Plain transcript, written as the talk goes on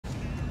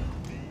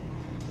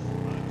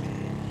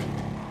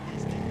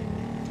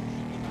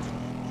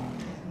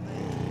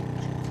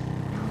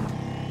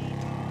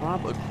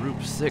rob a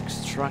Group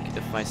 6 truck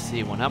if I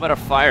see one. How about a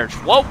fire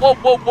truck? Whoa, whoa,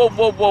 whoa, whoa,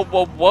 whoa, whoa,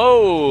 whoa,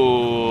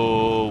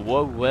 whoa!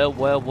 Whoa, well,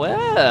 well,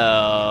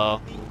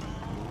 well.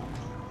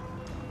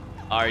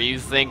 Are you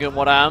thinking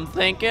what I'm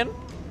thinking?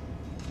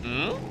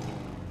 Hmm?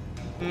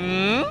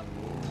 Hmm?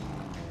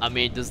 I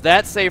mean, does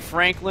that say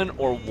Franklin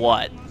or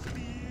what?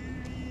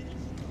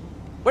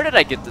 Where did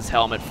I get this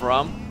helmet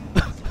from?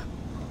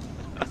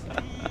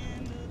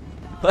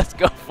 Let's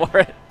go for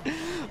it.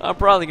 I'm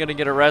probably gonna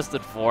get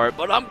arrested for it,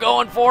 but I'm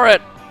going for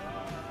it.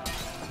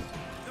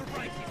 The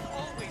Vikings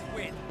always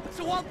win,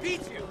 so I'll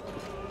beat you.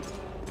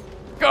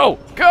 Go,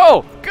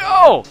 go,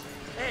 go!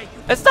 Hey,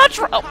 you. It's not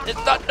true. Oh,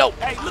 it's not. No.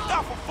 Hey, look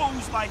out for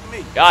fools like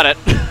me. Got it.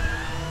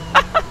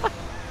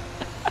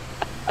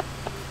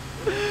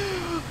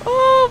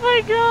 Oh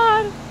my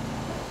god.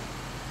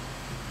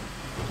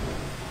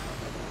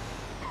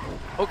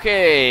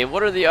 Okay,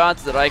 what are the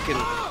odds that I can...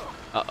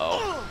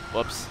 Uh-oh.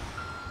 Whoops.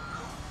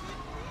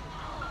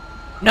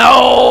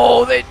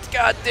 No! They...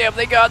 Goddamn,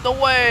 they got in the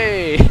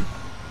way!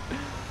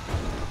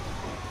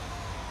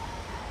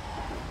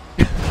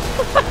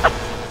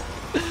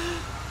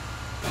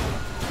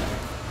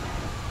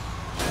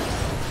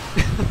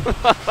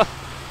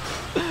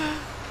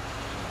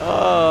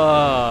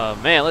 Oh,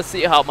 man, let's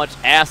see how much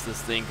ass this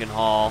thing can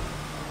haul.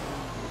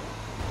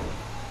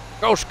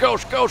 Gosh,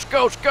 gosh, gosh,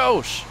 gosh,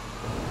 gosh!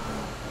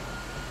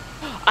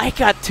 I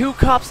got 2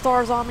 cop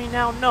stars on me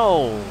now?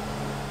 No!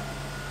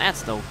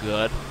 That's no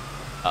good.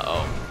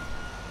 Uh-oh.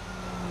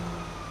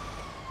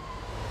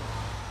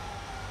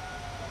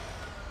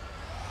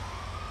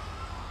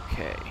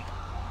 Okay.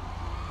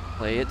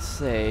 Play it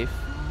safe.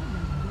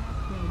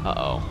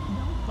 Uh-oh.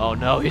 Oh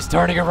no, he's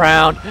turning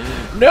around!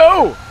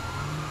 No!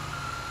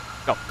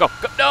 Go, go,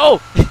 go!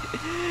 No!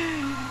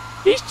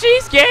 He's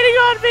cheese skating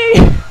on me!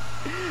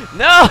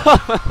 No!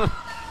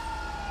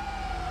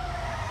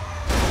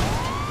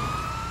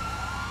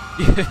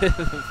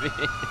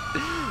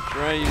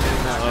 Try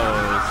using the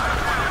hose.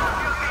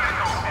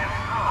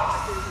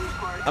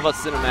 How about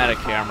cinematic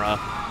camera?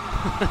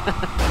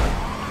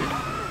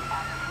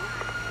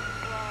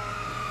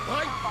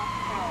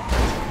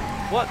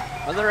 What?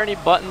 Are there any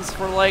buttons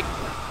for, like,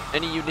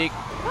 any unique...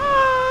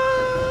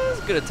 as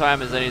good a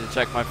time as any to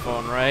check my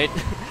phone, right?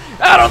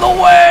 Out of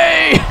the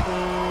way!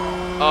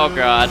 Oh,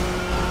 God.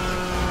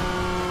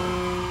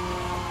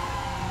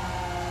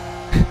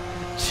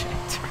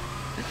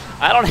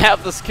 I don't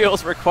have the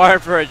skills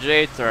required for a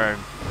J-turn.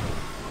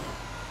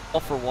 All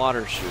for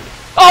water shooting.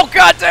 Oh,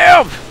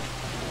 goddamn!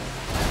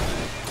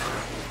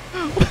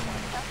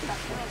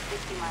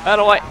 How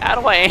do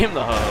I aim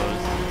the hose?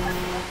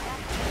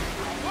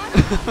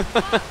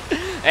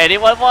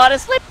 Anyone want to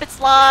slip and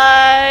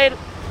slide?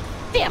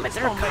 Damn it,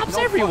 there are cops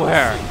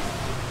everywhere.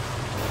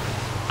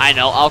 I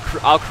know.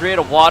 I'll create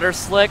a water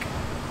slick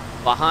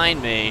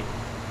behind me.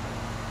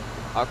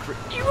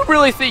 You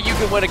really think you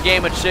can win a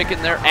game of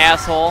chicken there,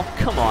 asshole?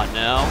 Come on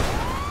now.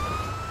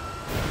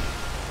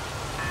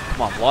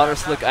 Come on, water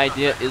slick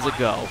idea is a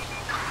go.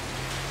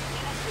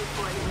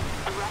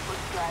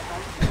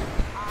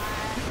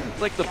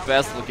 It's like the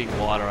best looking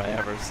water I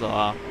ever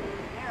saw.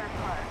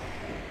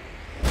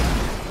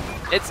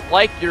 It's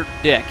like your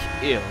dick.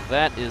 Ew,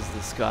 that is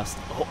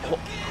disgusting. Oh, oh.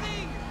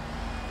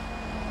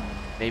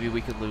 Maybe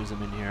we could lose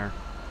him in here.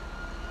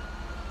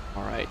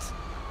 Alright.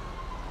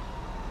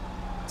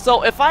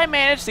 So, if I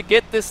manage to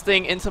get this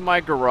thing into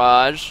my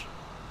garage,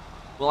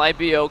 will I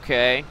be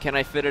okay? Can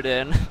I fit it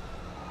in?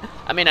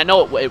 I mean, I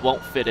know it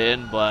won't fit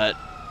in, but...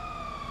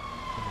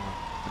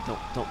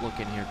 Don't look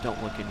in here,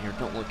 don't look in here,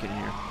 don't look in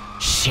here.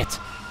 Shit!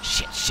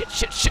 Shit, shit,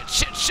 shit, shit,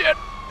 shit, shit!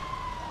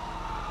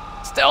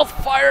 Stealth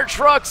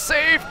Firetruck,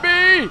 save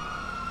me!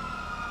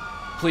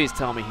 Please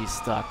tell me he's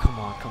stuck. Come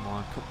on, come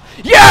on, come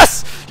on.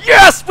 Yes!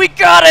 Yes! We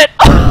got it!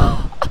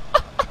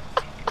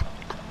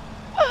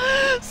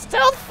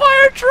 Stealth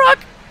Firetruck!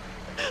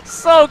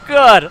 So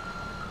good!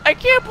 I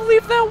can't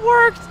believe that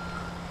worked!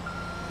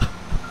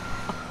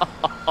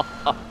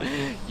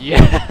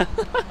 Yeah!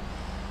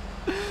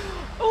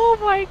 Oh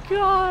my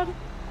god!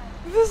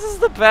 This is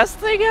the best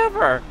thing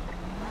ever!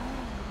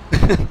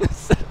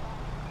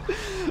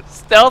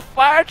 Stealth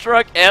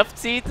Firetruck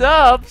FT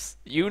dubs!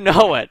 You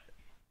know it!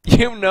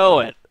 You know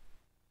it!